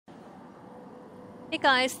Hey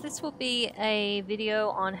guys, this will be a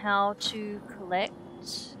video on how to collect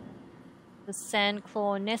the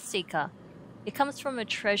Sandclaw Nestseeker. It comes from a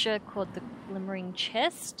treasure called the Glimmering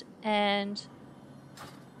Chest, and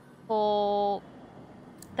for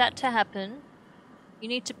that to happen, you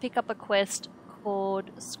need to pick up a quest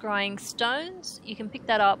called Scrying Stones. You can pick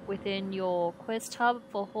that up within your quest hub.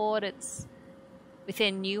 For Horde, it's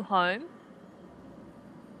within New Home.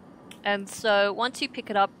 And so once you pick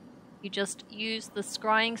it up, you just use the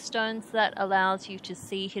Scrying Stones that allows you to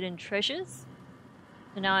see hidden treasures.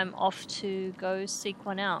 So now I'm off to go seek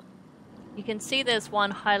one out. You can see there's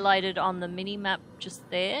one highlighted on the mini-map just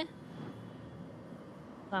there.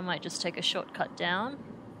 So I might just take a shortcut down.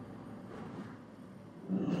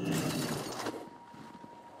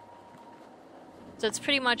 So it's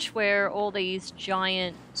pretty much where all these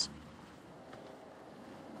giant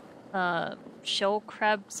shell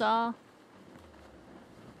crabs are.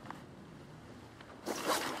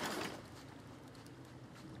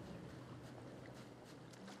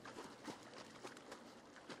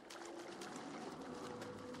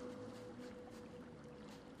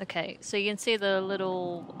 Okay, so you can see the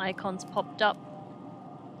little icons popped up.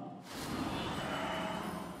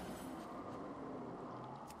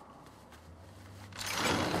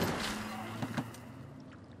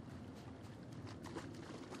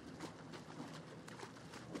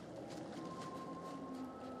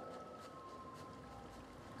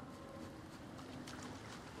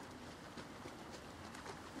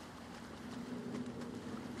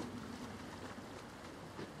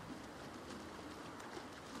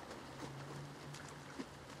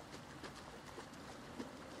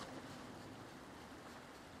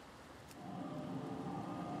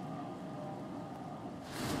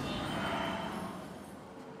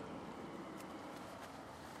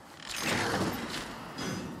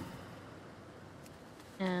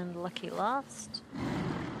 And lucky last.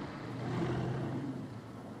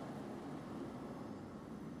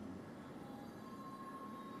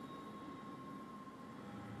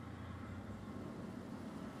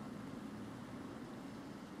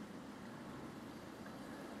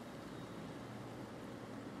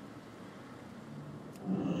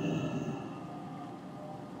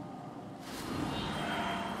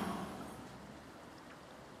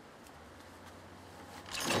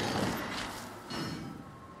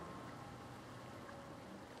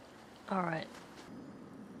 All right.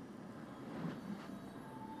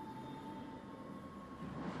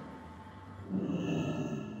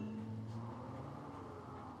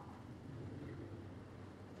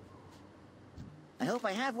 I hope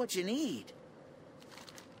I have what you need.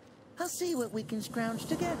 I'll see what we can scrounge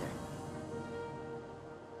together.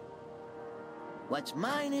 What's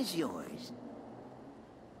mine is yours.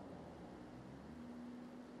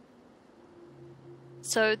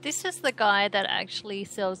 So this is the guy that actually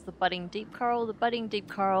sells the budding deep coral. The budding deep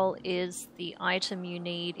coral is the item you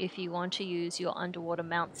need if you want to use your underwater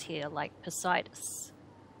mounts here, like Poseidus.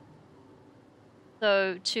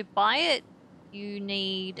 So to buy it, you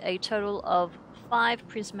need a total of 5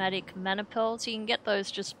 prismatic mana pearls. You can get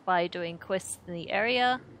those just by doing quests in the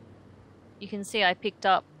area. You can see I picked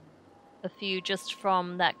up a few just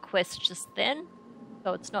from that quest just then,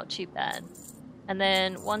 so it's not too bad. And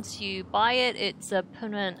then once you buy it, it's a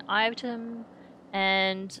permanent item,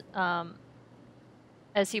 and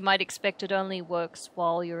as you might expect, it only works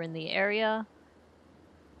while you're in the area.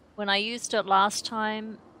 When I used it last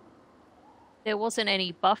time, there wasn't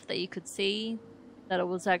any buff that you could see that it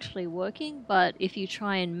was actually working, but if you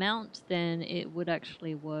try and mount, then it would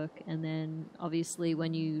actually work. And then obviously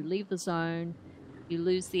when you leave the zone, you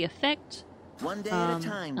lose the effect. One day at a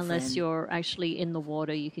time, unless friend. you're actually in the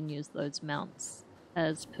water, you can use those mounts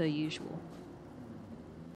as per usual.